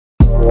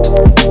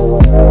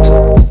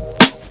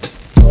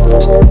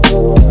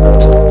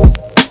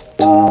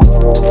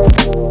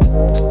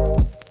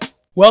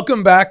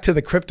Welcome back to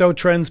the Crypto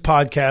Trends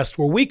Podcast,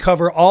 where we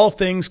cover all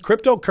things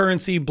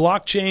cryptocurrency,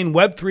 blockchain,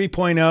 Web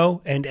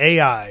 3.0, and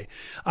AI.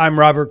 I'm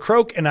Robert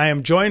Croak, and I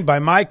am joined by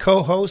my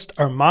co-host,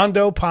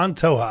 Armando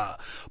Pantoja.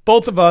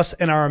 Both of us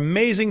and our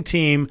amazing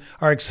team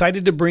are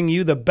excited to bring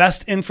you the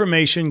best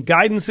information,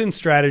 guidance, and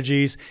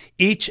strategies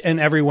each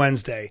and every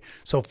Wednesday.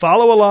 So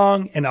follow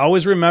along and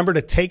always remember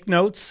to take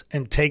notes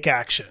and take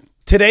action.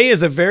 Today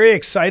is a very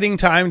exciting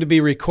time to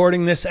be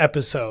recording this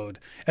episode.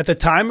 At the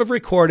time of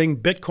recording,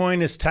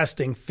 Bitcoin is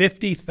testing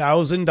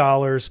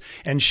 $50,000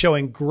 and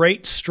showing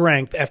great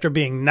strength after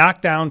being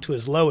knocked down to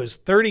as low as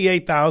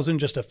 $38,000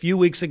 just a few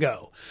weeks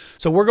ago.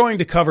 So we're going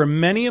to cover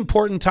many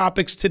important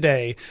topics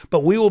today,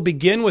 but we will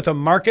begin with a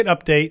market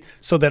update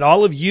so that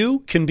all of you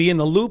can be in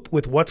the loop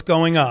with what's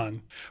going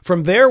on.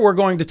 From there, we're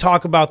going to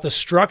talk about the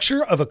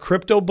structure of a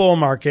crypto bull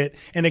market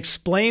and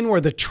explain where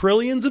the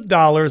trillions of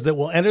dollars that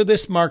will enter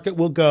this market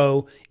will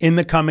go in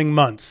the coming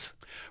months.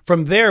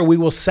 From there, we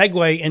will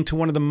segue into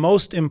one of the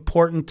most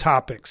important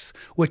topics,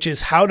 which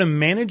is how to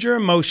manage your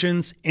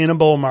emotions in a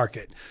bull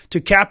market.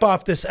 To cap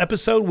off this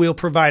episode, we'll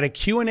provide a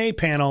Q&A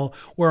panel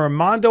where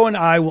Armando and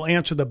I will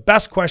answer the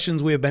best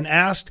questions we have been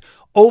asked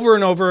over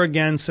and over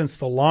again since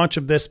the launch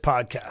of this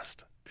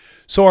podcast.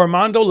 So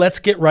Armando, let's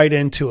get right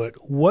into it.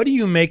 What do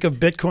you make of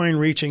Bitcoin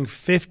reaching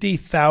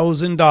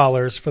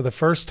 $50,000 for the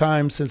first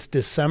time since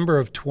December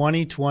of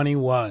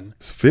 2021?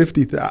 It's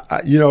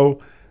 50,000.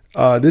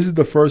 This is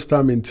the first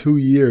time in 2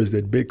 years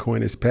that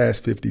Bitcoin has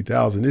passed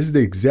 50,000. This is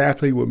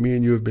exactly what me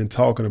and you have been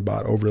talking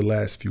about over the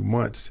last few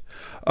months.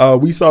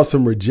 We saw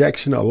some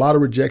rejection, a lot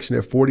of rejection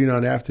at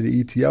 49 after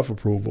the ETF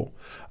approval,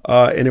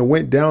 and it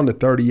went down to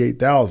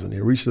 38,000.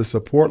 It reached a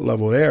support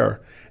level there,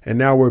 and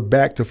now we're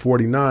back to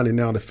 49 and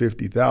now to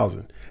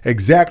 50,000.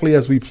 Exactly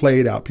as we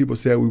played out. People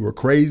said we were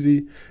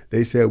crazy.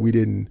 They said we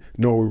didn't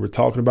know what we were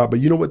talking about. But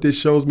you know what this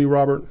shows me,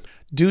 Robert?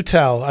 Do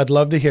tell. I'd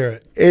love to hear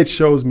it. It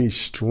shows me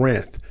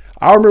strength.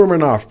 I remember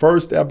in our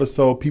first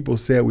episode, people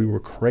said we were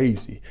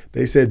crazy.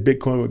 They said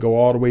Bitcoin would go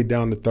all the way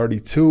down to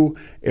 32.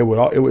 It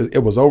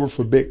was over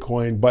for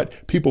Bitcoin,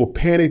 but people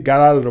panicked,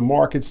 got out of the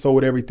market,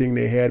 sold everything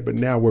they had. But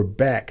now we're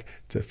back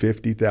to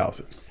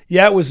 50,000.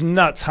 Yeah, it was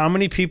nuts. How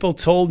many people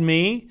told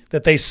me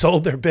that they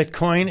sold their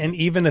Bitcoin and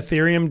even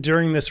Ethereum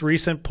during this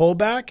recent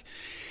pullback?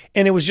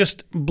 And it was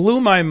just blew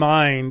my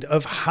mind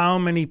of how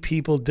many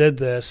people did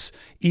this,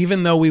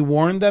 even though we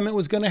warned them it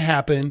was going to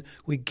happen.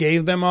 We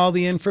gave them all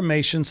the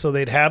information so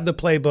they'd have the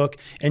playbook,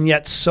 and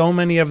yet so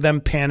many of them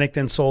panicked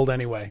and sold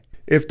anyway.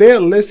 If they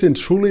had listened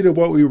truly to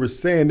what we were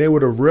saying, they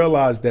would have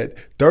realized that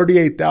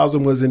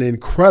 38,000 was an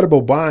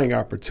incredible buying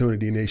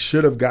opportunity, and they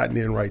should have gotten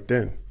in right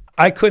then.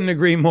 I couldn't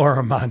agree more,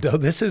 Armando.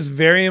 This is a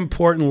very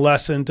important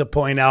lesson to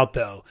point out,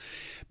 though.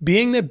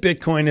 Being that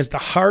Bitcoin is the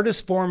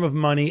hardest form of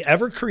money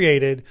ever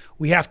created,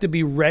 we have to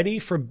be ready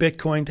for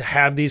Bitcoin to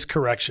have these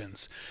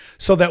corrections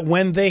so that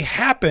when they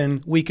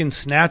happen, we can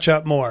snatch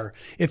up more.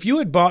 If you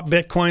had bought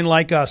Bitcoin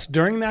like us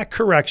during that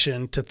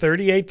correction to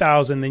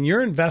 38,000, then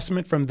your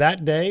investment from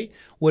that day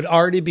would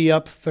already be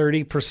up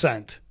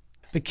 30%.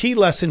 The key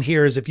lesson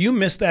here is if you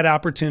miss that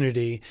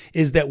opportunity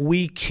is that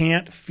we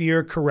can't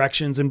fear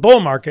corrections in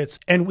bull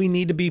markets and we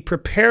need to be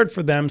prepared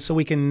for them so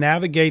we can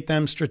navigate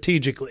them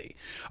strategically.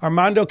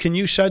 Armando, can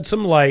you shed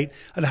some light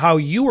on how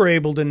you were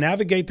able to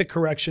navigate the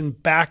correction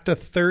back to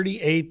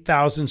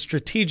 38,000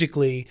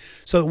 strategically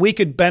so that we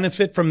could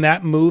benefit from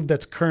that move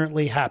that's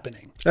currently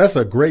happening? That's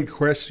a great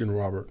question,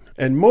 Robert.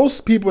 And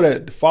most people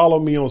that follow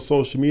me on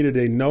social media,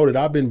 they know that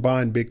I've been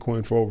buying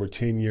Bitcoin for over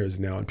 10 years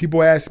now. And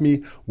people ask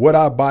me, would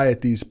I buy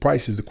at these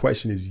prices? The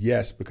question is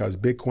yes, because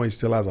Bitcoin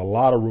still has a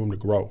lot of room to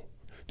grow.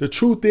 The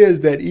truth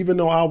is that even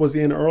though I was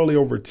in early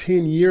over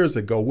 10 years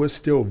ago, we're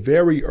still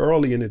very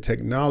early in the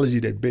technology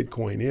that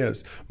Bitcoin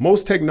is.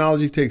 Most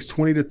technology takes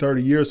 20 to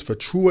 30 years for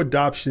true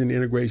adoption and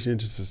integration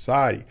into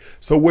society.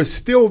 So we're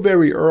still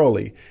very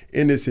early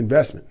in this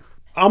investment.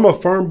 I'm a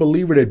firm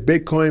believer that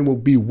Bitcoin will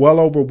be well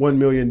over $1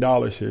 million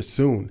here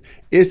soon.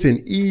 It's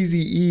an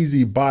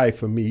easy buy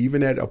for me,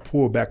 even at a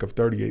pullback of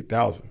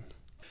 38,000.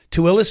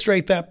 To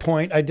illustrate that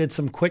point, I did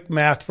some quick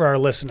math for our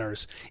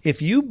listeners.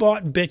 If you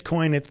bought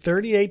Bitcoin at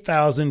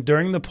 38,000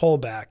 during the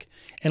pullback,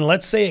 and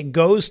let's say it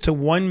goes to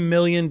 $1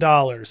 million,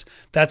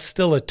 that's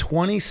still a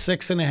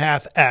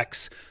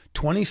 26.5x.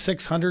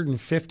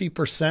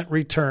 2,650%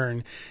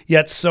 return,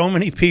 yet so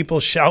many people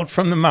shout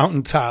from the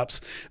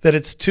mountaintops that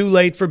it's too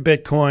late for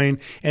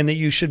Bitcoin and that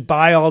you should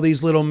buy all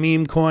these little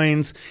meme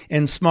coins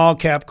and small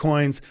cap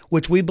coins,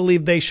 which we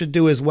believe they should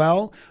do as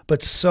well.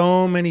 But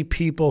so many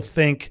people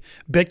think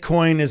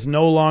Bitcoin is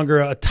no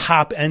longer a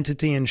top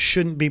entity and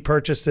shouldn't be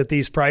purchased at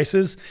these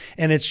prices.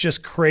 And it's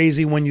just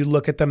crazy when you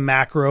look at the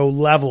macro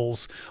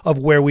levels of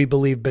where we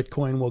believe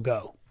Bitcoin will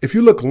go. If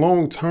you look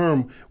long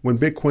term, when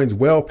Bitcoin's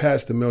well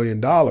past $1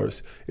 million,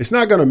 it's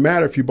not going to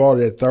matter if you bought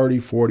it at 30,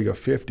 40, or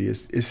 50.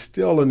 It's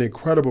still an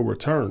incredible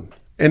return.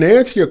 And to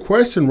answer your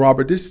question,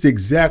 Robert, this is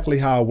exactly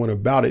how I went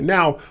about it.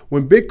 Now,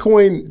 when the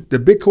Bitcoin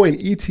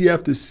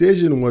ETF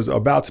decision was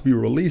about to be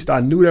released,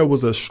 I knew there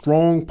was a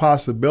strong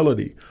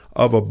possibility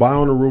of a buy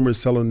on the rumor,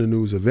 sell on the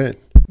news event.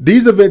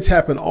 These events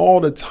happen all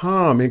the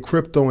time in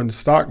crypto and the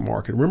stock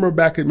market.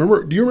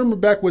 Do you remember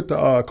back with the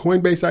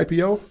Coinbase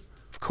IPO?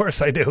 Of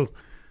course I do.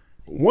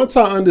 Once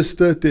I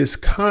understood this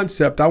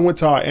concept, I went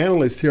to our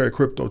analyst here at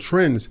Crypto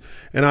Trends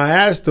and I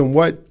asked them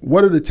what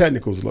do the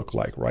technicals look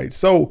like, right?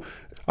 So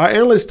our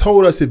analyst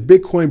told us if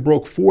Bitcoin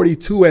broke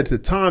 42 at the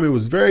time, it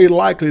was very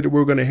likely that we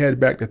were going to head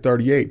back to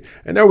 38.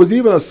 And there was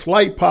even a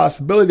slight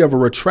possibility of a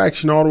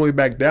retraction all the way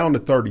back down to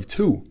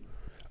 32.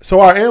 So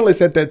our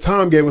analyst at that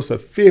time gave us a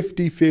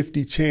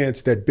 50-50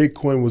 chance that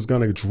Bitcoin was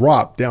going to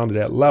drop down to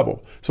that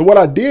level. So what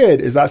I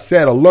did is I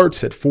set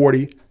alerts at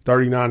 40,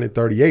 39, and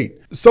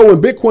 38. So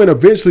when Bitcoin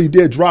eventually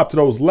did drop to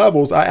those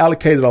levels, I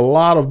allocated a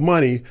lot of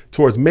money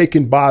towards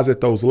making buys at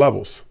those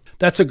levels.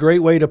 That's a great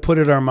way to put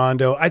it,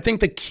 Armando. I think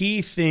the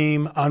key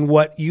theme on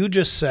what you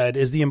just said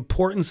is the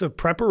importance of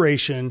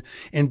preparation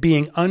and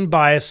being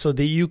unbiased so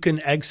that you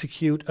can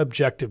execute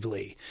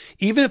objectively,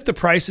 even if the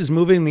price is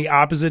moving in the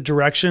opposite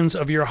directions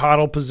of your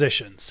HODL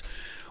positions.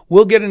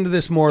 We'll get into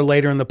this more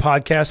later in the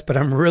podcast, but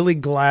I'm really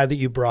glad that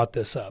you brought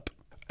this up.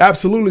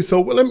 Absolutely.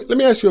 So let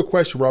me ask you a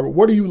question, Robert.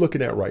 What are you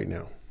looking at right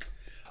now?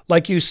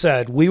 Like you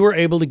said, we were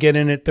able to get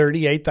in at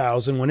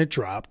 38,000 when it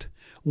dropped.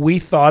 We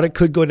thought it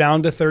could go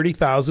down to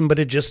 30,000, but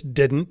it just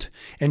didn't.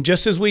 And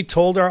just as we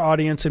told our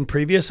audience in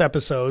previous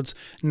episodes,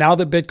 now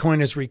that Bitcoin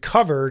has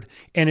recovered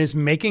and is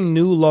making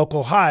new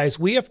local highs,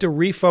 we have to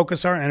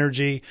refocus our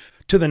energy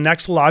to the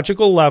next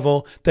logical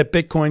level that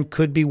Bitcoin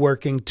could be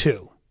working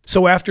to.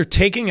 So after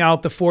taking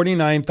out the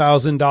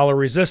 $49,000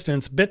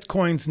 resistance,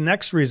 Bitcoin's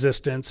next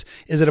resistance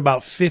is at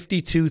about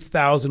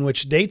 52,000,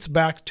 which dates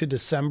back to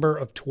December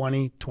of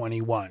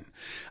 2021.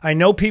 I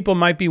know people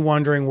might be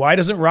wondering, why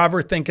doesn't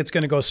Robert think it's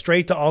going to go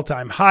straight to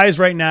all-time highs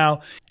right now?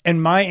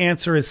 And my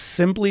answer is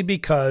simply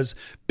because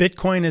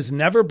Bitcoin has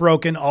never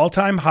broken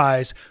all-time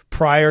highs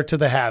prior to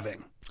the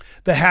halving.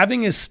 The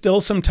halving is still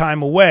some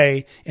time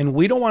away, and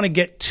we don't want to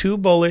get too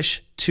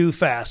bullish too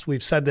fast.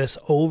 We've said this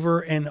over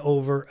and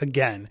over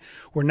again.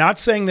 We're not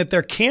saying that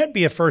there can't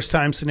be a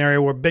first-time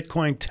scenario where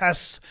Bitcoin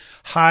tests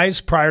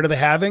highs prior to the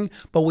halving,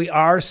 but we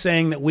are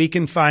saying that we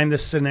can find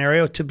this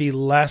scenario to be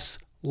less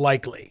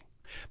likely.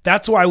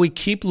 That's why we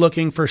keep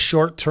looking for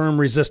short-term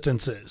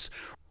resistances.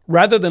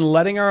 Rather than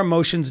letting our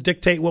emotions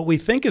dictate what we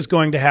think is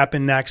going to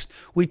happen next,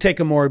 we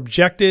take a more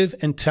objective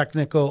and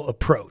technical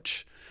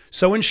approach.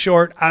 So in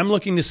short, I'm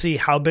looking to see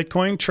how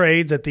Bitcoin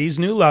trades at these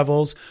new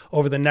levels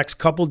over the next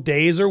couple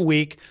days or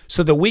week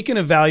so that we can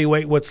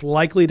evaluate what's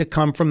likely to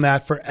come from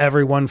that for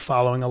everyone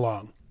following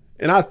along.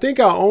 And I think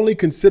our only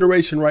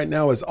consideration right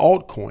now is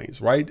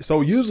altcoins, right? So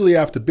usually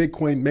after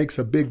Bitcoin makes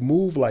a big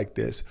move like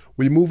this,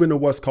 we move into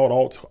what's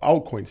called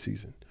altcoin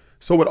season.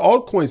 So with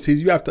altcoin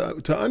season, you have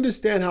to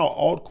understand how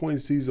altcoin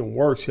season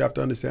works. You have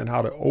to understand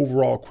how the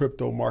overall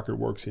crypto market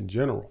works in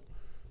general.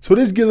 So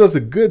this gives us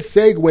a good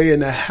segue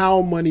into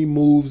how money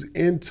moves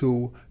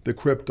into the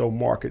crypto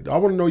market. I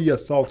want to know your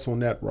thoughts on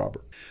that,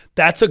 Robert.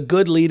 That's a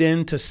good lead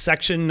in to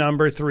section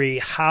number 3,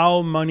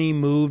 how money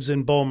moves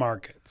in bull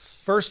markets.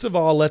 First of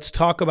all, let's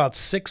talk about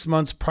 6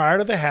 months prior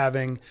to the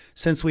halving,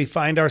 since we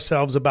find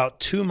ourselves about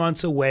 2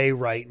 months away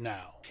right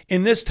now.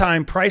 In this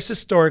time, price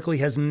historically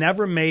has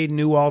never made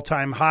new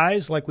all-time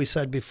highs, like we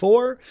said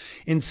before.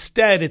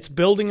 Instead, it's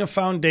building a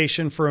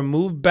foundation for a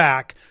move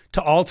back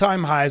to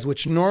all-time highs,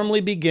 which normally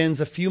begins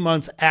a few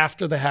months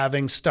after the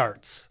halving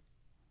starts.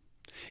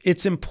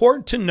 It's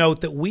important to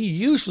note that we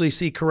usually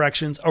see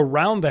corrections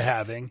around the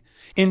halving.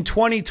 In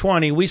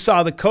 2020, we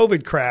saw the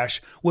COVID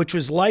crash, which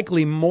was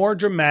likely more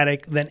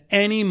dramatic than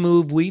any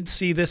move we'd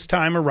see this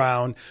time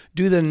around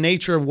due to the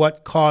nature of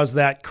what caused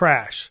that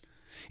crash.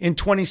 In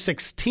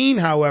 2016,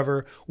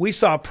 however, we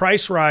saw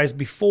price rise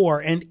before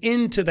and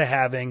into the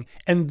halving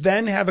and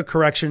then have a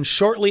correction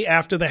shortly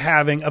after the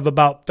halving of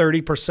about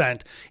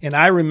 30%. And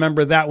I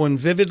remember that one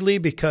vividly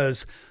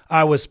because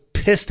I was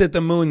pissed at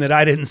the moon that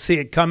I didn't see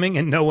it coming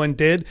and no one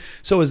did.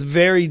 So it was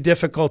very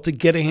difficult to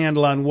get a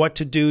handle on what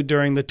to do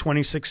during the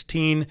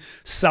 2016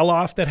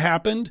 sell-off that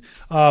happened.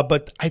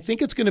 But I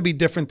think it's going to be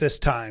different this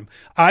time.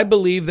 I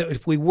believe that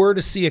if we were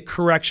to see a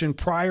correction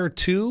prior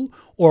to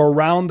or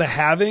around the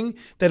halving,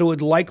 that it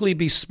would likely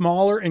be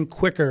smaller and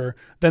quicker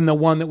than the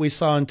one that we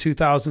saw in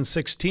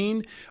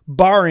 2016,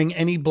 barring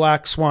any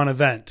black swan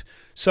event.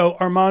 So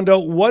Armando,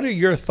 what are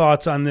your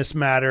thoughts on this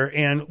matter,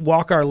 and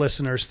walk our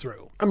listeners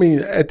through? I mean,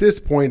 at this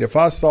point, if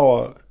I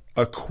saw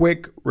a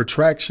quick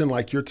retraction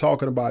like you're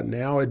talking about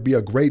now, it'd be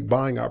a great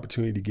buying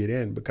opportunity to get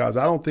in, because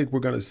I don't think we're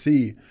going to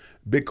see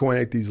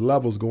Bitcoin at these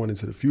levels going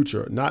into the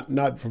future,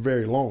 not for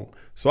very long.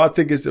 So I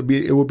think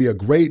it will be a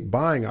great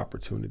buying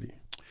opportunity.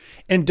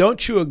 And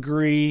don't you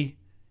agree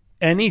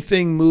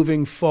anything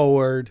moving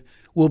forward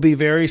will be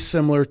very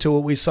similar to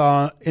what we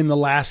saw in the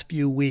last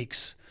few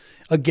weeks?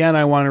 Again,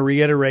 I want to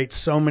reiterate,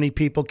 so many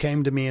people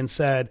came to me and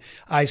said,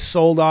 I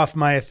sold off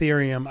my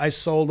Ethereum. I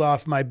sold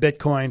off my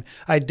Bitcoin.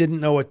 I didn't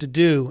know what to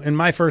do. And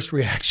my first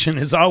reaction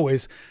is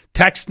always,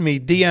 text me,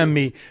 DM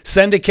me,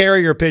 send a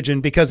carrier pigeon,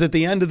 because at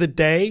the end of the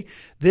day,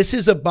 this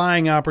is a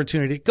buying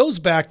opportunity. It goes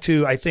back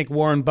to, I think,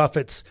 Warren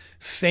Buffett's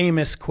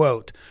famous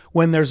quote,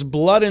 when there's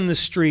blood in the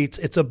streets,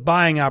 it's a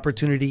buying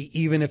opportunity,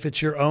 even if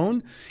it's your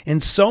own.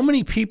 And so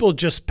many people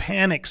just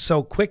panic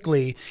so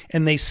quickly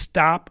and they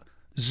stop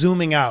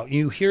zooming out.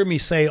 You hear me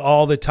say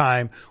all the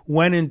time,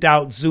 when in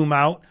doubt, zoom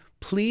out.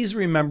 Please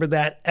remember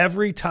that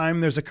every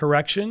time there's a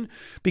correction,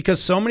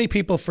 because so many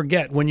people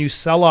forget when you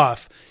sell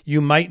off,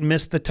 you might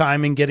miss the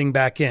time in getting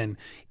back in.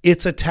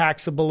 It's a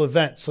taxable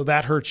event, so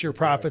that hurts your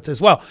profits as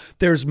well.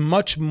 There's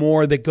much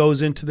more that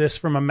goes into this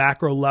from a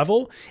macro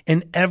level,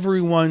 and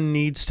everyone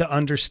needs to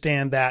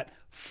understand that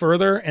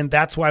further. And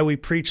that's why we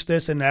preach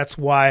this. And that's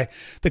why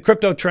the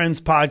Crypto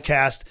Trends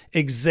podcast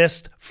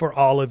exists for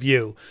all of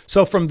you.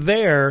 So from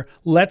there,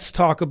 let's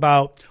talk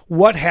about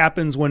what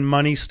happens when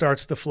money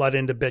starts to flood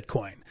into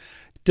Bitcoin.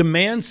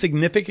 Demand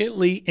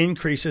significantly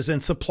increases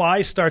and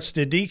supply starts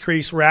to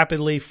decrease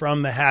rapidly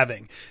from the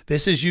halving.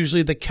 This is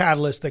usually the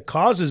catalyst that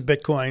causes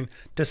Bitcoin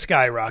to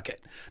skyrocket.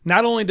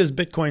 Not only does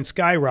Bitcoin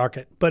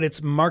skyrocket, but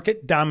its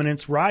market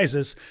dominance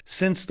rises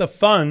since the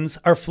funds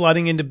are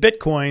flooding into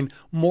Bitcoin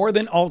more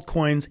than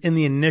altcoins in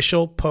the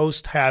initial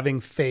post-halving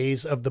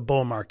phase of the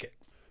bull market.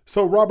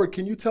 So, Robert,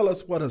 can you tell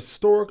us what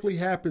historically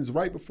happens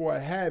right before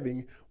a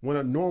halving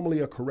when normally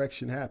a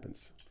correction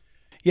happens?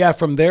 Yeah,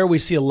 from there, we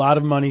see a lot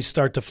of money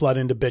start to flood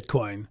into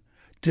Bitcoin.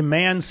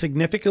 Demand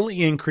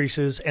significantly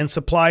increases and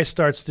supply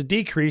starts to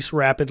decrease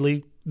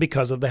rapidly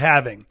because of the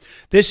halving.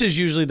 This is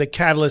usually the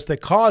catalyst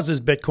that causes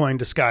Bitcoin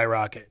to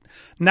skyrocket.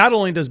 Not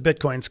only does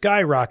Bitcoin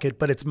skyrocket,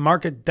 but its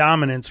market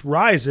dominance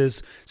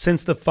rises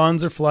since the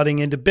funds are flooding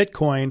into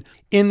Bitcoin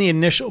in the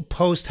initial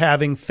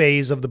post-halving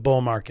phase of the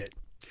bull market.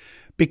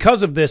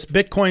 Because of this,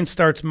 Bitcoin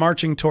starts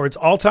marching towards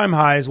all-time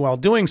highs while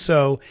doing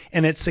so,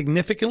 and it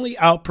significantly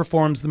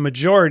outperforms the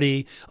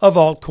majority of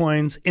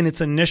altcoins in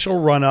its initial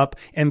run-up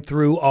and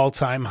through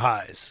all-time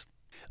highs.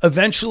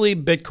 Eventually,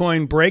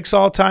 Bitcoin breaks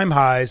all-time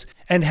highs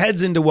and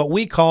heads into what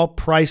we call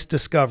price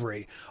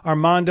discovery.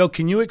 Armando,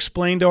 can you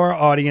explain to our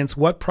audience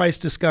what price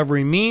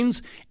discovery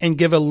means and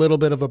give a little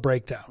bit of a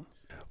breakdown?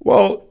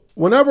 Well,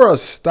 whenever a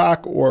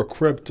stock or a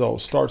crypto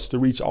starts to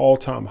reach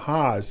all-time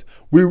highs,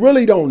 we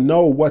really don't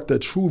know what the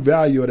true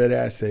value of that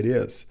asset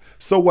is.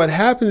 So what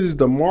happens is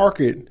the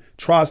market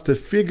tries to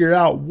figure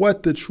out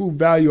what the true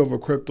value of a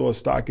crypto or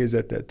stock is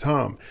at that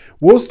time.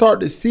 We'll start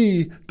to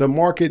see the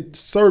market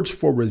search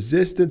for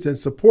resistance and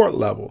support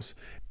levels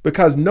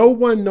because no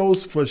one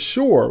knows for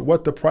sure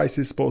what the price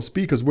is supposed to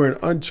be because we're in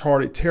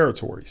uncharted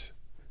territories.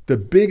 The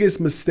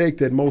biggest mistake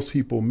that most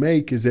people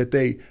make is that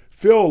they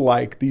feel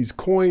like these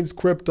coins,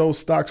 crypto,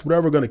 stocks,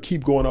 whatever, are going to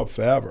keep going up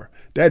forever.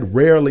 That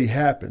rarely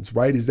happens,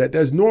 right? Is that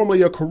there's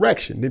normally a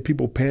correction. Then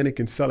people panic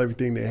and sell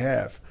everything they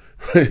have.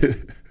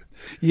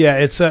 Yeah,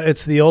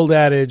 it's the old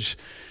adage,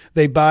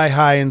 they buy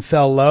high and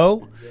sell low.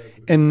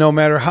 Exactly. And no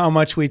matter how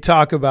much we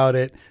talk about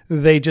it,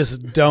 they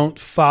just don't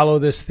follow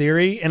this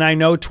theory. And I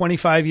know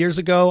 25 years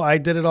ago, I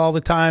did it all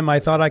the time. I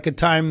thought I could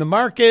time the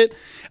market.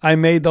 I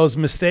made those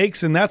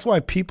mistakes. And that's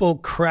why people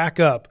crack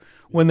up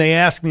when they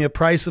ask me a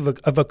price of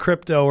a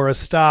crypto or a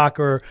stock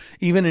or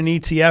even an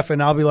ETF.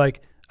 And I'll be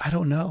like, I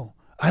don't know.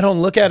 I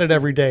don't look at it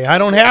every day. I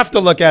don't have to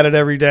look at it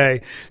every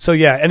day. So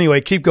yeah,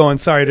 anyway, keep going.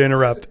 Sorry to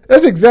interrupt.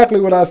 That's exactly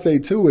what I say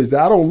too, is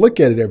that I don't look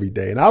at it every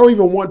day. And I don't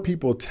even want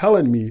people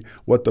telling me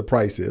what the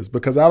price is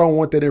because I don't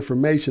want that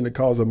information to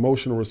cause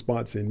emotional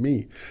response in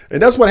me.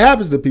 And that's what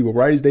happens to people,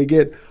 right? Is they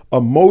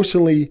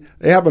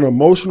have an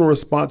emotional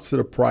response to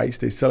the price.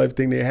 They sell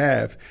everything they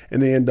have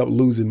and they end up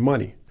losing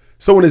money.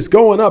 So when it's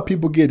going up,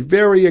 people get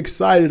very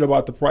excited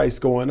about the price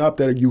going up.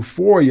 That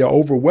euphoria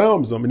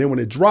overwhelms them. And then when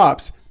it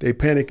drops, they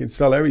panic and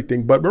sell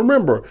everything. But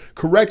remember,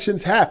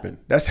 corrections happen.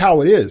 That's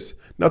how it is.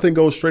 Nothing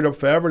goes straight up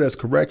forever. There's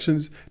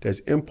corrections,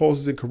 there's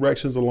impulses and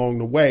corrections along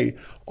the way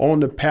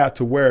on the path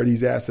to where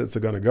these assets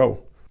are going to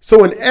go.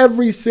 So in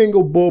every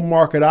single bull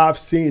market I've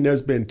seen,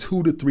 there's been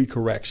 2 to 3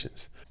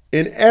 corrections.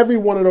 In every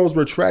one of those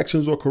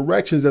retractions or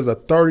corrections, there's a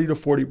 30 to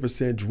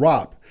 40%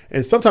 drop.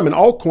 And sometimes in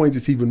altcoins,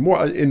 it's even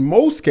more. In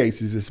most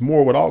cases, it's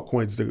more with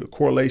altcoins. The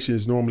correlation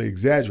is normally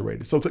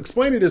exaggerated. So to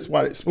explain to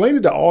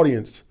the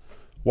audience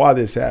why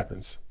this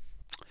happens.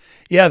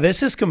 Yeah,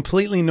 this is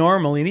completely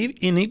normal and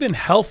even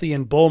healthy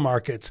in bull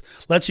markets.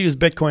 Let's use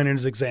Bitcoin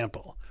as an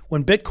example.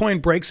 When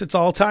Bitcoin breaks its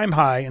all-time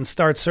high and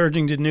starts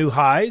surging to new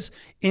highs,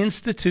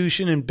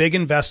 institution and big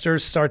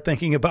investors start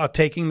thinking about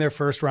taking their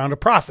first round of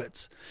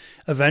profits.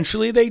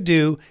 Eventually they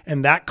do,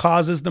 and that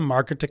causes the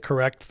market to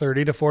correct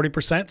 30 to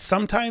 40%,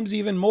 sometimes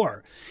even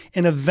more.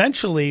 And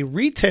eventually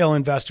retail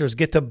investors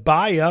get to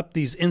buy up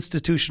these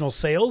institutional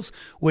sales,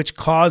 which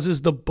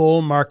causes the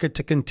bull market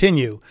to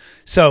continue.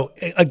 So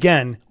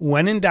again,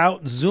 when in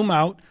doubt, zoom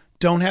out.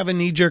 Don't have a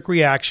knee-jerk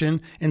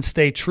reaction and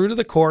stay true to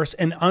the course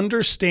and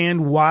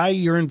understand why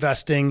you're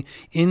investing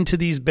into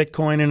these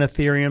Bitcoin and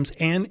Ethereums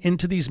and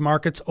into these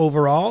markets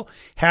overall.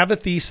 Have a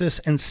thesis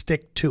and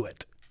stick to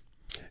it.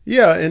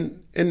 Yeah,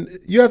 and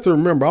you have to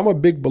remember, I'm a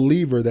big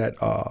believer that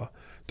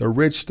the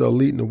rich, the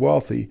elite, and the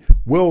wealthy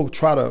will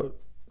try to,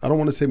 I don't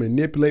want to say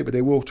manipulate, but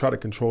they will try to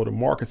control the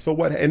market. So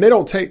what? And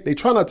they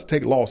try not to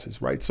take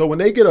losses, right? So when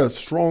they get a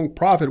strong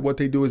profit, what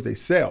they do is they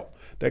sell.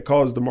 That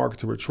causes the market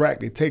to retract.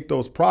 They take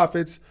those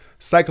profits,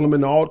 cycle them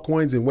into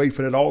altcoins, and wait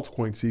for that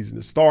altcoin season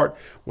to start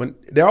when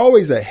they're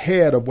always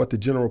ahead of what the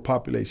general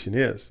population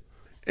is.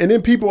 And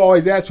then people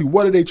always ask me,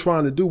 what are they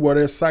trying to do? Well,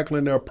 they're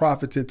cycling their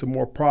profits into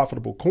more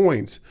profitable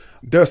coins.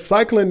 They're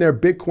cycling their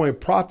Bitcoin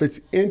profits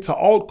into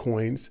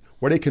altcoins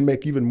where they can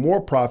make even more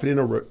profit in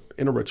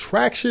a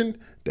retraction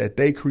that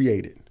they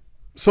created.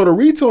 So the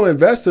retail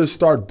investors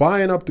start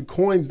buying up the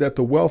coins that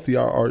the wealthy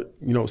are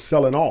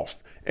selling off.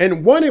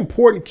 And one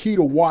important key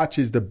to watch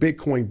is the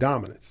Bitcoin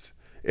dominance.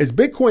 As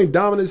Bitcoin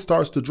dominance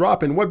starts to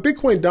drop, and what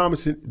Bitcoin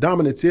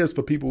dominance is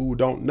for people who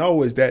don't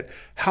know is that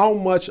how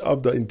much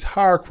of the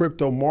entire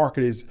crypto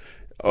market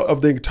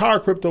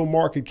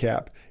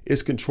cap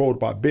is controlled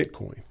by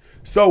Bitcoin.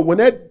 So when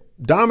that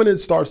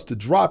dominance starts to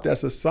drop,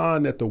 that's a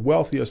sign that the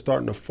wealthy are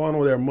starting to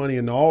funnel their money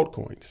into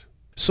altcoins.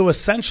 So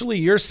essentially,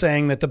 you're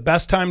saying that the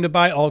best time to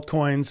buy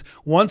altcoins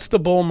once the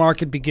bull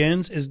market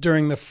begins is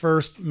during the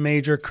first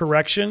major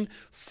correction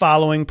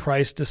following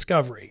price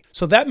discovery.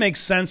 So that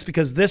makes sense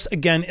because this,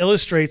 again,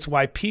 illustrates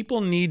why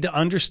people need to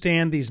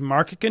understand these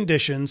market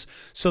conditions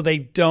so they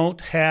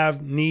don't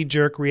have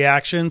knee-jerk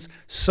reactions.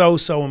 So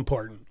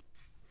important.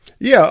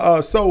 Yeah.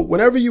 So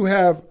whenever you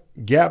have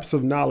gaps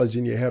of knowledge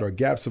in your head or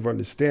gaps of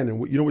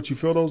understanding, you know what you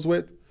fill those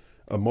with?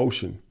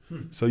 Emotion.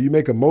 So you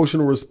make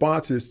emotional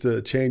responses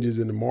to changes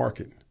in the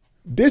market.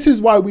 This is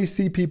why we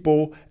see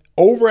people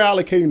over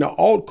allocating to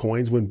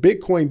altcoins when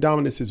Bitcoin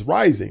dominance is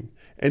rising,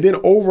 and then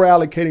over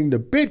allocating to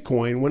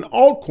Bitcoin when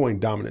altcoin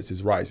dominance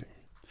is rising.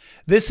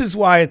 This is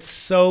why it's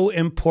so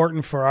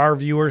important for our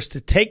viewers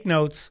to take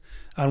notes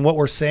on what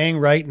we're saying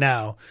right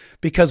now,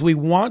 because we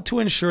want to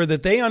ensure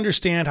that they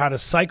understand how to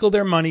cycle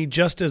their money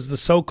just as the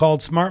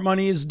so-called smart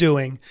money is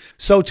doing.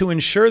 So to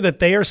ensure that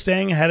they are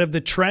staying ahead of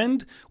the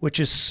trend, which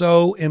is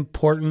so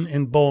important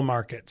in bull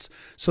markets.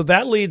 So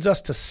that leads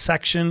us to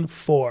section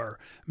 4,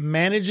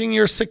 managing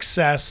your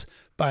success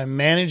by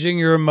managing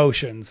your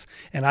emotions.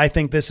 And I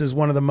think this is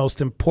one of the most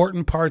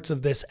important parts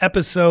of this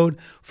episode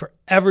for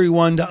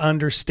everyone to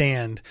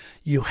understand.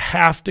 You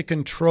have to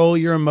control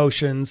your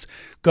emotions,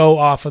 go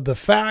off of the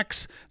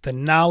facts, the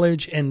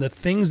knowledge, and the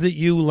things that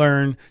you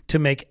learn to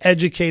make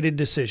educated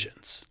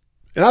decisions.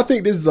 And I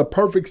think this is a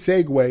perfect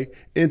segue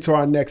into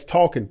our next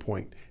talking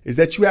point, is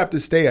that you have to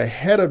stay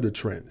ahead of the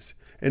trends.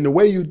 And the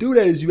way you do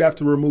that is you have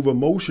to remove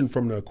emotion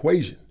from the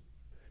equation.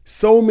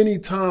 So many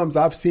times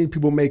I've seen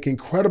people make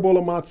incredible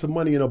amounts of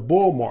money in a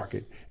bull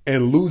market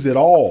and lose it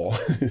all.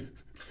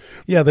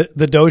 Yeah, the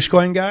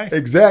Dogecoin guy?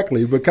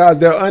 Exactly, because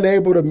they're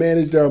unable to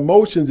manage their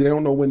emotions and they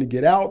don't know when to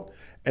get out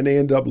and they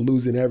end up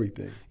losing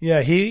everything.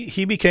 Yeah,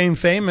 he became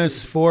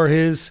famous for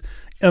his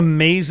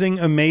amazing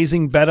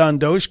bet on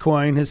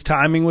Dogecoin. His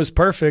timing was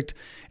perfect.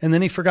 And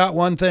then he forgot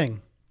one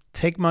thing.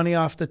 Take money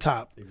off the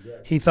top.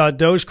 Exactly. He thought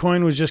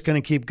Dogecoin was just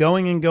going to keep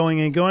going and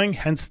going and going,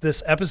 hence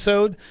this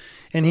episode.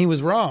 And he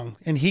was wrong.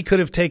 And he could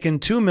have taken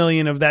 2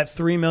 million of that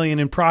 3 million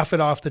in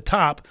profit off the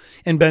top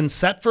and been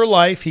set for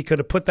life. He could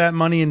have put that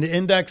money into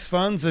index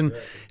funds and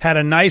had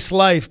a nice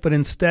life. But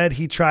instead,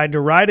 he tried to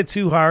ride it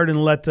too hard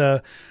and let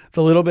the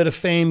little bit of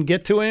fame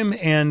get to him.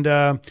 And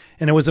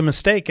it was a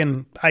mistake.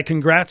 And I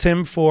congrats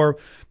him for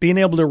being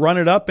able to run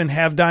it up and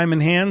have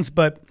diamond hands.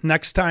 But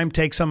next time,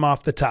 take some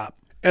off the top.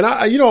 And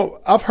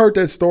I've heard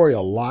that story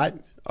a lot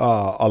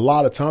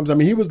of times. I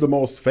mean, he was the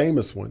most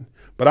famous one.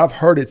 But I've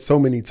heard it so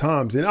many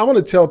times. And I want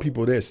to tell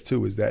people this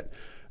too, is that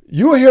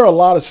you'll hear a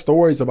lot of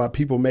stories about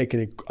people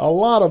making a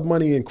lot of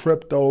money in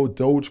crypto,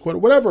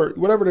 Dogecoin,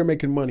 whatever they're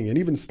making money in,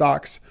 even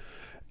stocks.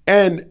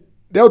 And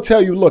they'll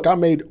tell you, look, I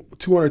made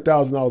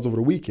 $200,000 over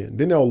the weekend.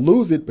 Then they'll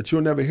lose it, but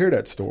you'll never hear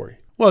that story.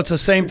 Well, it's the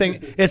same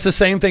thing. It's the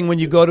same thing when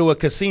you go to a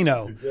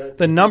casino. Exactly.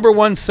 The number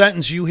one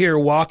sentence you hear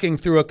walking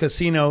through a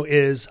casino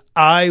is,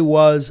 "I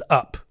was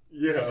up."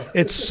 Yeah.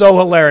 It's so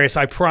hilarious.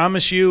 I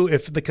promise you,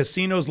 if the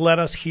casinos let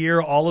us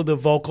hear all of the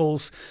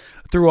vocals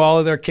through all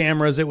of their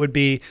cameras, it would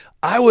be,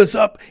 "I was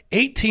up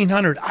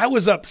 1,800. I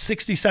was up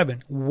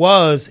 67.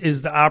 Was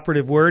is the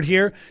operative word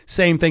here.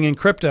 Same thing in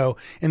crypto.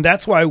 And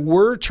that's why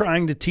we're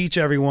trying to teach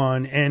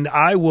everyone, and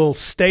I will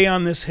stay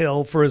on this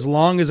hill for as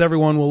long as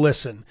everyone will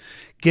listen.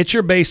 Get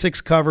your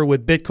basics covered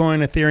with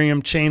Bitcoin,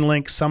 Ethereum,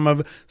 Chainlink,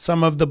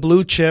 some of the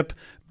blue chip,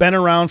 been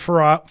around for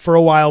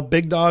a while,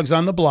 big dogs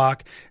on the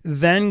block,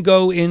 then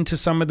go into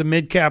some of the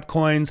mid-cap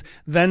coins,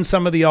 then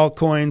some of the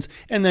altcoins,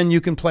 and then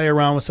you can play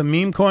around with some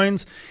meme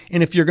coins.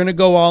 And if you're going to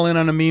go all in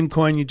on a meme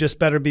coin, you just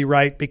better be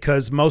right,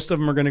 because most of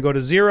them are going to go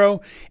to zero,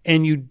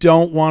 and you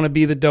don't want to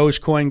be the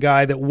Dogecoin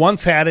guy that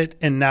once had it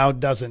and now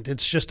doesn't.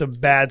 It's just a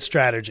bad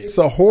strategy. It's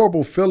a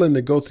horrible feeling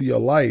to go through your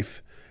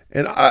life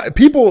And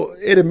people,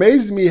 it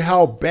amazes me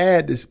how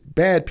bad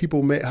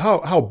people make,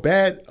 how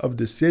bad of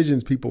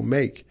decisions people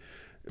make.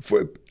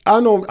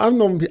 I've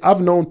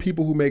known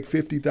people who make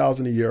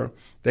 $50,000 a year.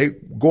 They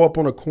go up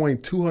on a coin,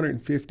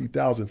 $250,000,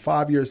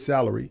 5-year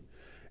salary,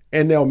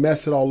 and they'll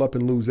mess it all up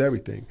and lose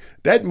everything.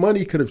 That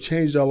money could have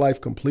changed their life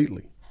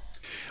completely.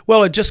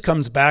 Well, it just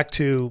comes back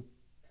to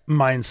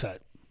mindset.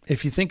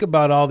 If you think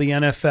about all the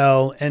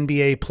NFL,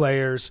 NBA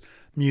players,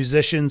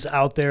 musicians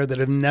out there that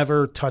have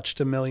never touched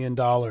 $1 million,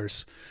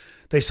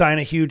 they sign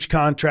a huge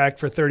contract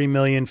for $30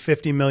 million,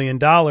 $50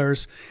 million,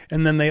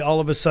 and then they all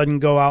of a sudden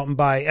go out and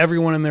buy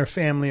everyone in their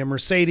family a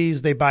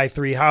Mercedes. They buy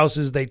 3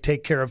 houses. They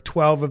take care of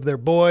 12 of their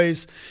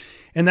boys.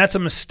 And that's a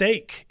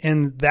mistake.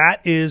 And that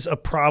is a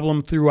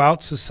problem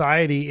throughout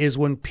society, is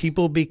when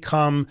people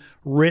become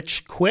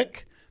rich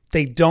quick,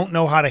 they don't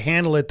know how to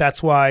handle it.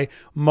 That's why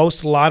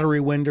most lottery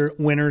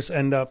winners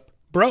end up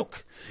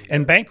broke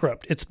and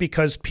bankrupt. It's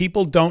because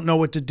people don't know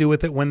what to do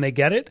with it when they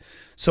get it.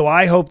 So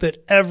I hope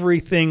that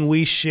everything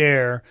we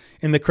share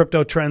in the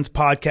Crypto Trends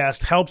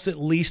podcast helps at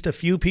least a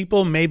few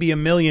people, maybe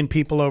 1 million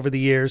people over the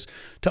years,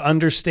 to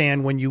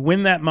understand when you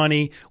win that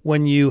money,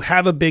 when you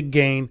have a big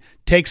gain,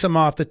 take some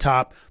off the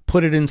top,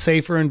 put it in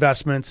safer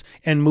investments,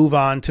 and move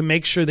on to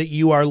make sure that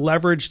you are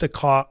leveraged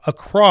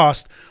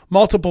across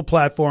multiple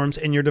platforms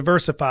and you're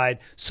diversified,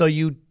 so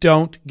you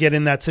don't get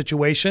in that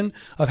situation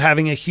of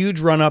having a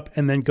huge run up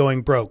and then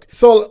going broke.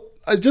 So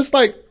just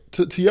like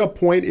to your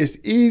point,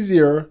 it's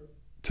easier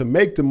to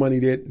make the money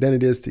than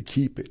it is to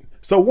keep it.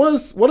 So what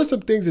are some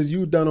things that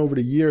you've done over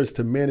the years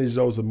to manage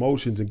those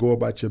emotions and go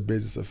about your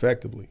business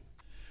effectively?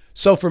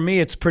 So for me,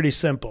 it's pretty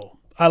simple.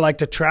 I like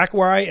to track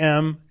where I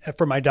am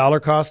for my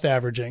dollar cost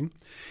averaging,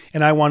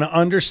 and I want to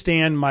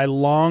understand my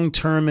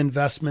long-term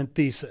investment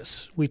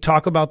thesis. We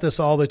talk about this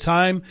all the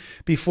time.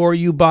 Before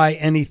you buy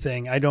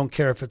anything, I don't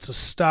care if it's a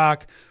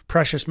stock,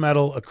 precious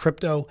metal, a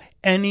crypto,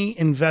 any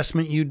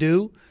investment you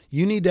do,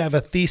 you need to have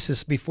a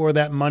thesis before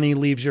that money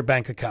leaves your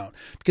bank account.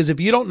 Because if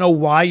you don't know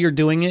why you're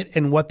doing it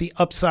and what the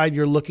upside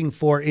you're looking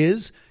for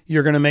is,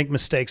 you're going to make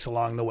mistakes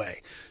along the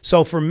way.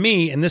 So for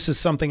me, and this is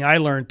something I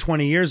learned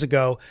 20 years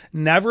ago,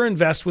 never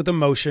invest with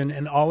emotion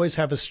and always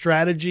have a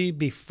strategy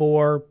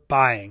before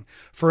buying.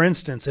 For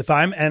instance, if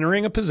I'm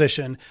entering a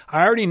position,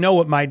 I already know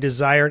what my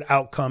desired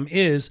outcome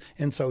is,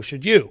 and so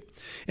should you.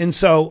 And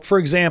so, for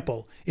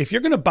example, if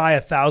you're going to buy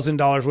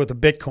 $1,000 worth of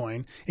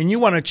Bitcoin and you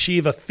want to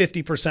achieve a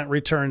 50%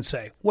 return,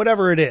 say,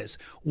 whatever it is,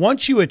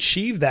 once you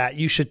achieve that,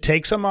 you should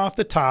take some off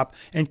the top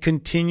and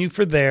continue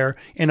for there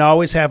and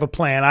always have a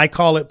plan. I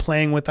call it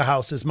playing with the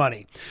house's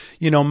money.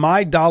 You know,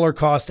 my dollar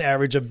cost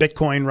average of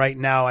Bitcoin right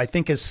now, I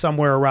think, is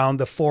somewhere around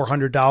the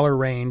 $400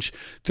 range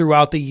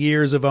throughout the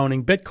years of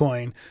owning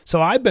Bitcoin.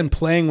 So I've been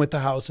playing with the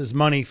house's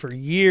money for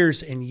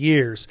years and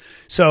years.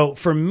 So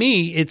for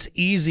me, it's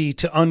easy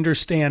to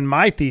understand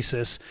my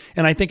thesis.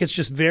 And I think it's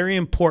just very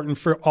important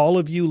for all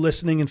of you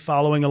listening and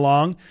following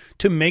along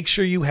to make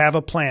sure you have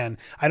a plan.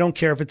 I don't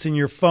care if it's in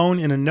your phone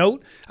in a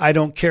note. I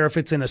don't care if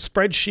it's in a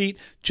spreadsheet.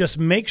 Just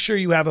make sure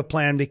you have a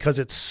plan, because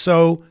it's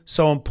so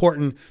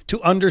important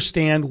to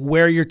understand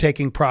where you're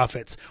taking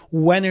profits.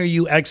 When are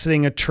you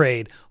exiting a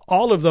trade?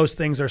 All of those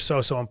things are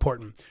so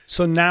important.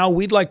 So now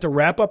we'd like to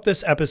wrap up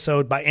this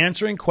episode by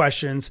answering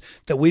questions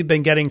that we've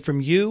been getting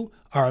from you,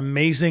 our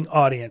amazing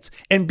audience.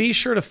 And be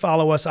sure to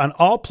follow us on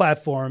all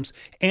platforms.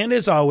 And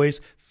as always,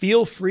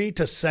 feel free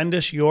to send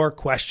us your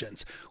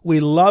questions.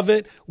 We love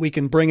it. We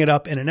can bring it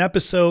up in an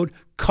episode,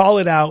 call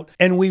it out,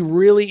 and we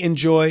really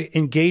enjoy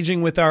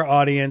engaging with our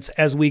audience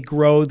as we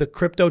grow the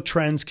Crypto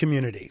Trends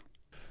community.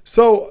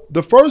 So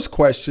the first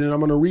question, and I'm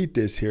going to read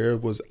this here,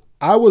 was,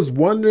 I was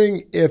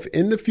wondering if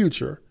in the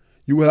future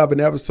you will have an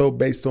episode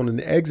based on an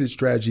exit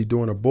strategy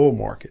during a bull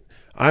market.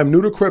 I'm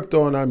new to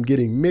crypto and I'm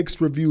getting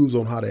mixed reviews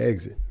on how to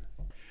exit.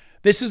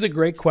 This is a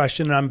great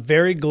question, and I'm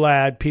very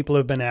glad people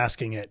have been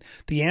asking it.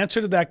 The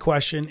answer to that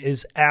question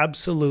is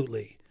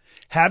absolutely.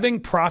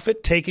 Having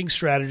profit-taking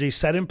strategy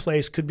set in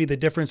place could be the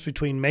difference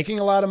between making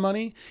a lot of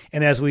money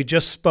and, as we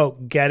just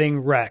spoke, getting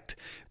wrecked.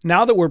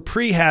 Now that we're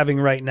pre-halving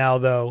right now,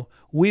 though,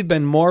 we've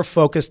been more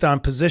focused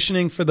on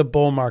positioning for the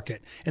bull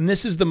market, and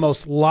this is the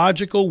most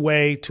logical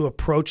way to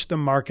approach the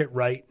market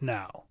right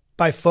now.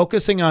 By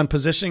focusing on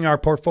positioning our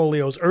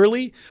portfolios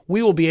early,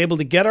 we will be able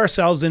to get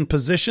ourselves in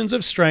positions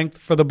of strength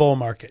for the bull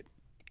market.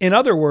 In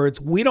other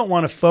words, we don't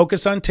want to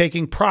focus on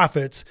taking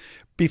profits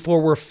before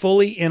we're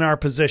fully in our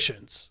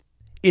positions.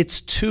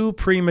 It's too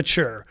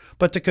premature.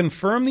 But to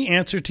confirm the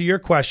answer to your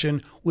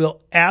question,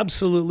 we'll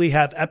absolutely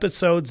have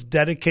episodes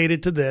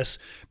dedicated to this,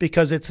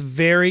 because it's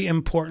very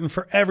important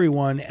for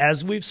everyone,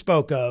 as we've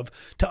spoke of,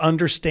 to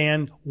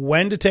understand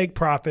when to take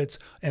profits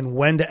and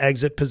when to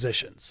exit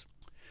positions.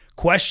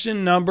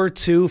 Question number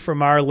 2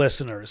 from our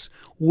listeners: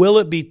 will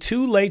it be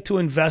too late to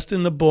invest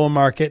in the bull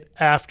market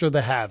after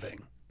the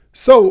halving?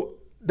 So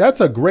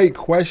that's a great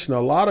question. A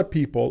lot of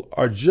people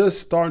are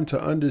just starting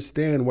to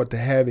understand what the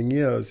halving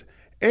is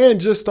and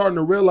just starting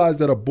to realize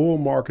that a bull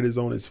market is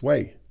on its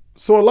way.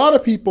 So a lot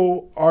of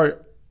people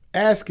are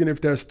asking if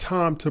there's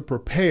time to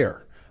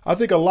prepare. I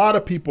think a lot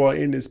of people are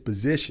in this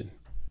position.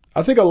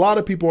 I think a lot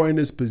of people are in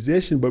this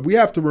position, but we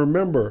have to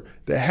remember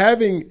the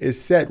halving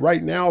is set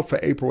right now for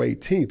April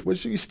 18th,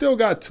 which you still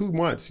got 2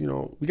 months.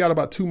 We got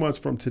about 2 months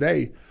from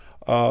today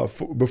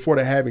before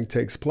the halving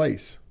takes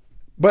place.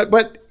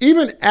 But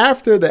even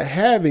after the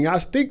halving, I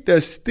think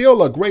there's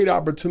still a great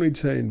opportunity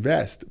to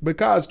invest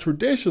because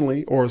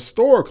traditionally or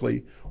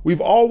historically,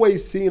 we've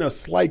always seen a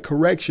slight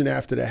correction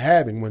after the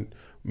halving. When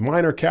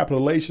minor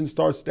capitulation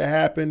starts to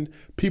happen,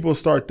 people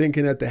start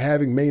thinking that the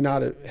halving may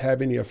not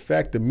have any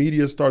effect. The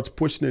media starts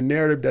pushing the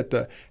narrative that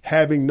the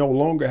halving no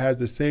longer has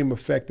the same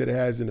effect that it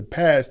has in the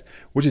past,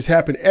 which has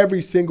happened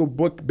every single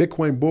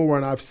Bitcoin bull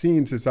run I've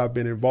seen since I've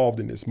been involved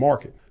in this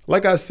market.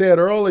 Like I said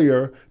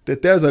earlier,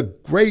 that there's a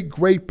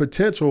great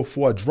potential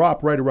for a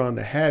drop right around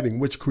the halving,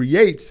 which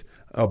creates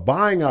a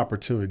buying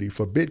opportunity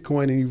for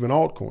Bitcoin and even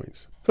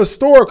altcoins.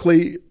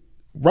 Historically,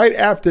 right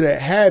after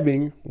that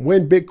halving,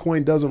 when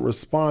Bitcoin doesn't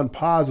respond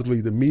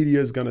positively, the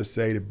media is going to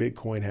say the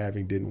Bitcoin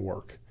halving didn't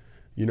work,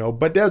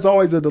 but there's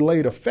always a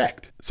delayed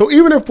effect. So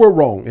even if we're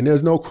wrong and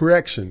there's no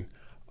correction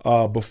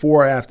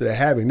before or after the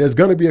halving, there's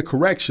going to be a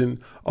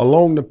correction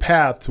along the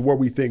path to where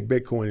we think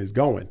Bitcoin is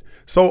going.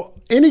 So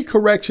any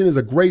correction is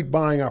a great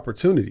buying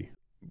opportunity.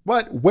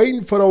 But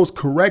waiting for those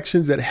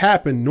corrections that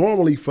happen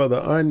normally for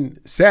the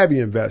unsavvy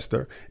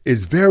investor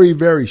is very,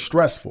 very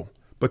stressful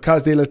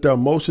because they let their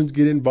emotions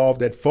get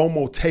involved, that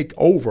FOMO take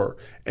over,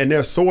 and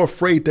they're so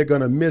afraid they're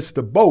going to miss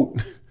the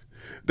boat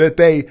that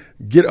they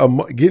get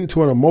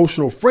into an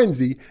emotional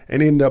frenzy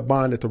and end up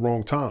buying at the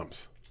wrong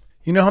times.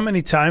 You know how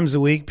many times a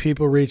week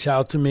people reach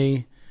out to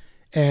me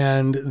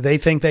and they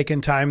think they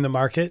can time the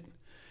market?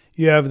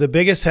 You have the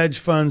biggest hedge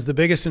funds, the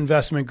biggest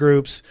investment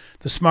groups,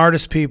 the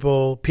smartest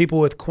people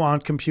with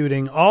quant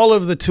computing, all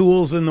of the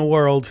tools in the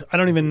world. I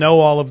don't even know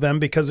all of them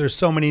because there's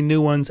so many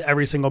new ones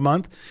every single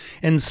month.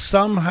 And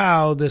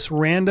somehow this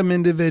random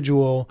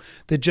individual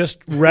that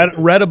just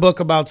read a book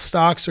about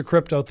stocks or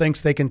crypto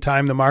thinks they can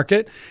time the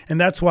market. And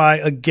that's why,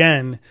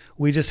 again,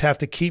 we just have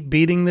to keep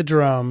beating the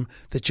drum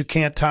that you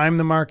can't time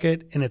the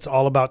market and it's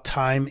all about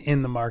time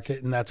in the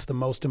market. And that's the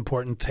most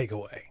important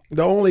takeaway.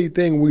 The only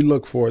thing we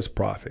look for is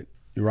profit.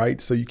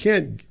 Right? So you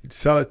can't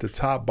sell at the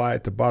top, buy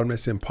at the bottom.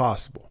 That's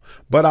impossible.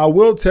 But I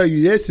will tell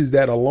you this is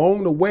that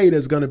along the way,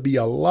 there's going to be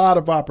a lot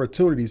of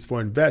opportunities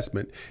for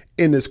investment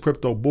in this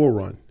crypto bull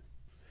run.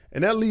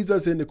 And that leads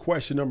us into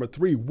question number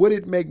 3. Would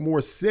it make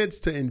more sense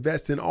to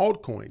invest in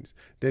altcoins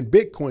than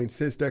Bitcoin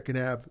since they can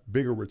have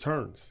bigger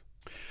returns?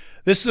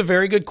 This is a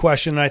very good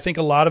question. And I think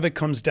a lot of it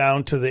comes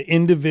down to the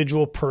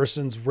individual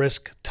person's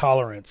risk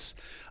tolerance.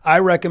 I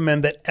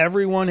recommend that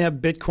everyone have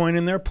Bitcoin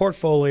in their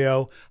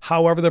portfolio.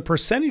 However, the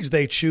percentage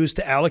they choose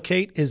to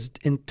allocate is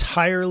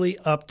entirely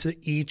up to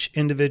each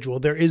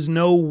individual. There is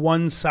no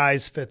one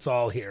size fits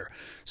all here.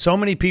 So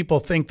many people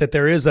think that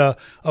there is a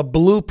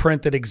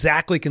blueprint that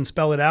exactly can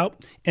spell it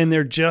out, and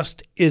there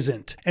just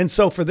isn't. And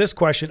so for this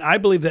question, I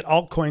believe that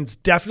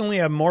altcoins definitely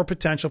have more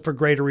potential for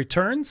greater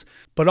returns,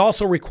 but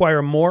also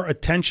require more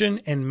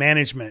attention and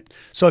management.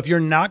 So if you're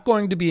not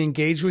going to be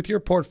engaged with your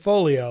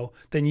portfolio,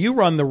 then you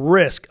run the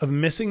risk of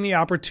missing the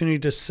opportunity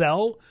to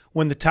sell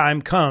when the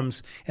time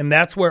comes. And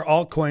that's where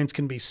altcoins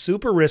can be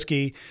super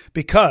risky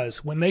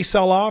because when they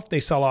sell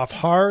off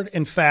hard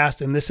and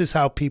fast, and this is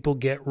how people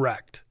get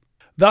wrecked.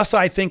 Thus,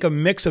 I think a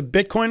mix of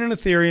Bitcoin and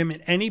Ethereum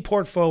in any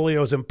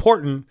portfolio is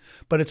important,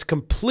 but it's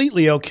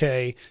completely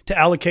okay to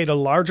allocate a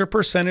larger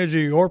percentage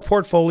of your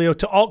portfolio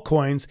to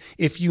altcoins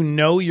if you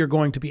know you're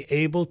going to be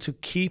able to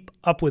keep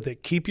up with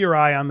it. Keep your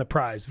eye on the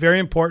prize. Very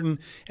important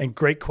and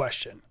great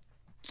question.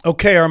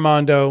 Okay,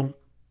 Armando,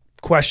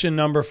 question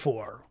number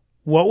 4.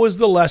 What was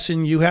the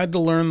lesson you had to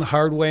learn the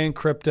hard way in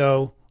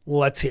crypto?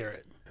 Let's hear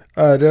it.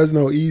 There's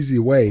no easy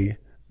way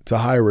to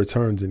higher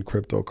returns in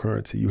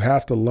cryptocurrency. You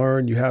have to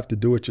learn, you have to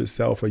do it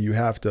yourself, or you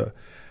have to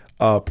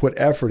put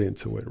effort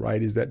into it,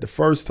 right? Is that the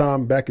first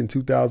time back in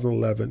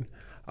 2011,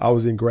 I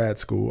was in grad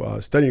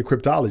school studying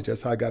cryptology.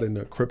 That's how I got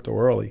into crypto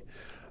early.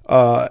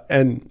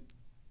 And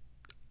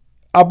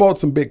I bought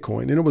some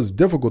Bitcoin, and it was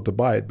difficult to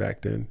buy it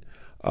back then.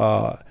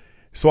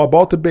 So I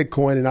bought the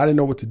Bitcoin and I didn't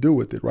know what to do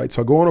with it, right?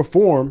 So I go on a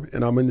forum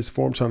and I'm in this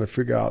forum trying to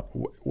figure out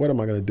what am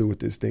I going to do with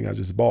this thing I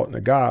just bought. And a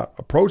guy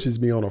approaches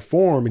me on a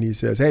forum and he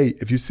says, hey,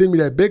 if you send me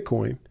that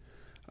Bitcoin,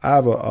 I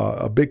have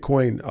a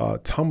Bitcoin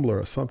tumbler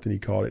or something he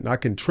called it, and I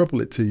can triple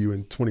it to you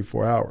in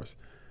 24 hours.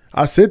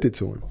 I sent it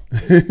to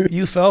him.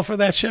 You fell for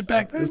that shit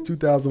back then? It's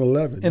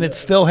 2011. And it's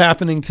still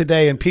happening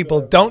today. And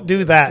people, don't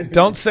do that.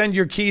 Don't send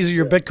your keys or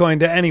your Bitcoin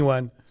to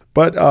anyone.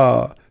 But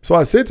so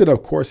I sent it.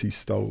 Of course, he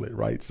stole it,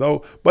 right?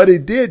 So, but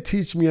it did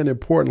teach me an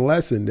important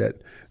lesson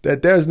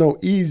that there's no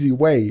easy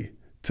way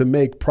to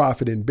make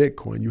profit in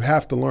Bitcoin. You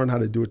have to learn how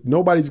to do it.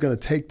 Nobody's going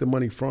to take the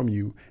money from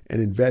you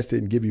and invest it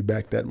and give you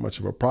back that much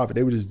of a profit.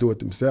 They would just do it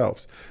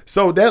themselves.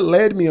 So that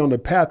led me on the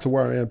path to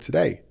where I am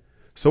today.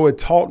 So it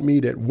taught me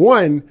that,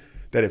 one,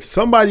 that if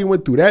somebody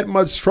went through that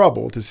much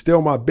trouble to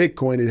steal my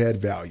Bitcoin, it had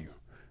value.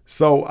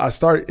 So I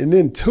started, and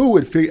then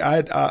 2,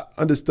 I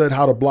understood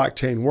how the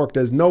blockchain worked.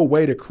 There's no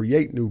way to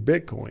create new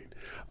Bitcoin.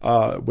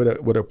 with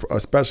a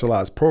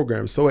specialized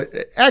program. So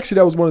actually,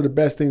 that was one of the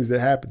best things that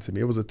happened to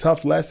me. It was a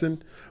tough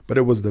lesson, but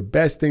it was the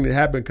best thing that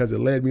happened because it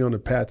led me on the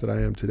path that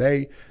I am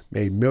today,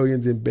 made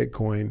millions in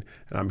Bitcoin,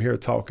 and I'm here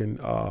talking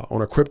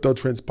on a Crypto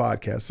Trends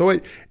podcast. So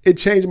it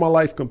changed my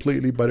life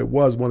completely, but it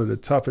was one of the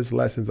toughest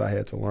lessons I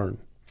had to learn.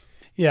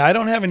 Yeah, I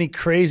don't have any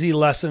crazy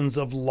lessons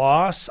of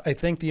loss. I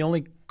think the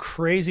only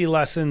crazy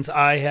lessons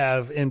I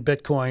have in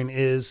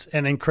Bitcoin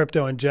and in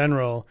crypto in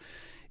general,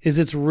 is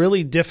it's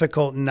really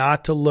difficult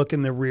not to look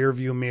in the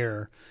rearview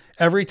mirror.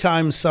 Every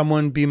time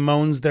someone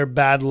bemoans their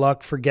bad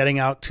luck for getting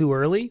out too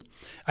early,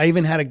 I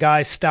even had a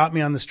guy stop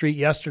me on the street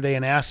yesterday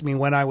and ask me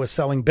when I was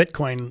selling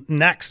Bitcoin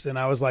next. And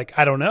I was like,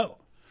 I don't know,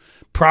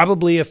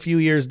 probably a few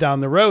years down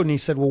the road. And he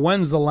said, well,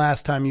 when's the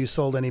last time you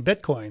sold any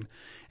Bitcoin?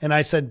 And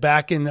I said,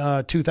 back in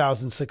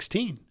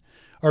 2016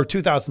 or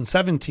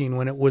 2017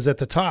 when it was at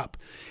the top.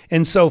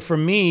 And so for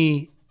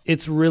me,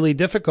 it's really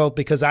difficult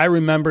because I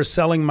remember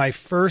selling my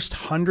first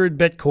 100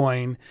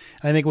 Bitcoin.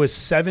 I think it was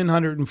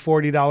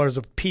 $740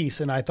 a piece.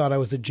 And I thought I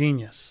was a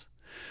genius.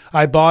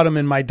 I bought them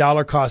and my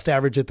dollar cost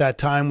average at that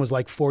time was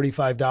like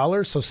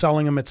 $45. So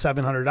selling them at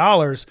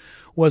 $700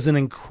 was an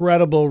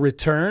incredible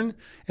return.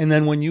 And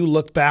then when you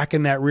look back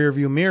in that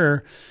rearview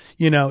mirror,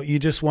 you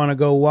just want to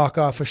go walk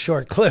off a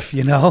short cliff,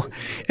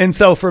 And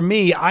so for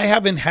me, I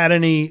haven't had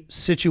any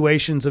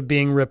situations of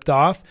being ripped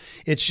off.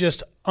 It's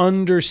just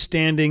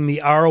understanding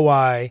the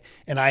ROI,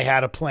 and I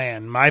had a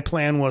plan. My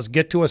plan was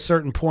get to a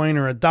certain point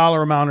or a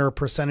dollar amount or a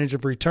percentage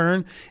of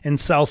return and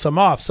sell some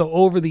off. So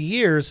over the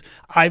years,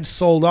 I've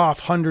sold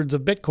off hundreds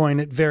of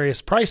Bitcoin at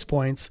various price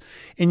points.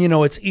 And,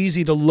 it's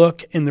easy to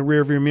look in the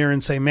rearview mirror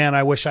and say, man,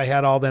 I wish I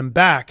had all them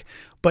back.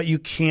 But you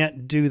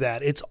can't do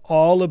that. It's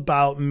all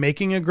about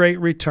making a great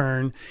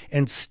return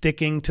and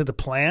sticking to the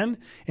plan.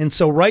 And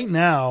so right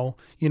now,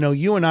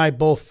 you and I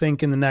both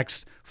think in the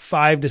next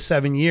 5 to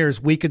 7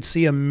 years, we could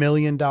see $1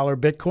 million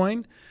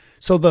Bitcoin.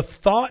 So the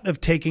thought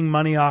of taking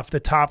money off the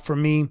top for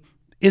me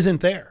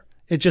isn't there.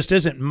 It just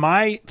isn't.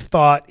 My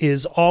thought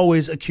is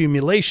always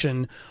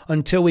accumulation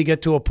until we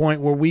get to a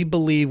point where we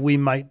believe we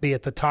might be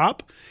at the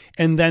top,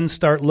 and then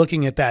start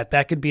looking at that.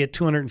 That could be at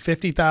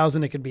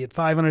 250,000. It could be at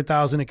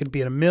 500,000. It could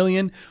be at $1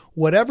 million.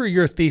 Whatever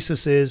your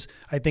thesis is,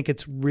 I think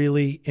it's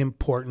really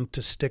important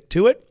to stick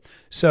to it.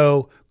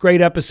 So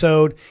great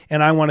episode.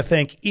 And I want to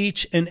thank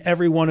each and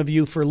every one of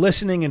you for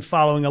listening and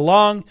following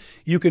along.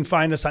 You can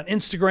find us on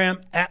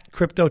Instagram at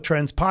Crypto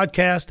Trends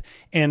Podcast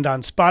and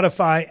on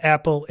Spotify,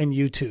 Apple, and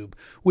YouTube.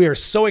 We are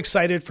so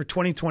excited for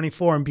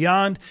 2024 and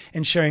beyond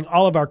and sharing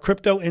all of our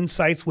crypto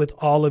insights with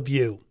all of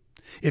you.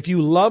 If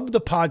you love the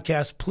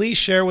podcast, please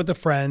share with a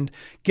friend,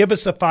 give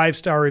us a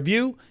 5-star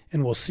review,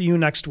 and we'll see you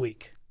next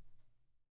week.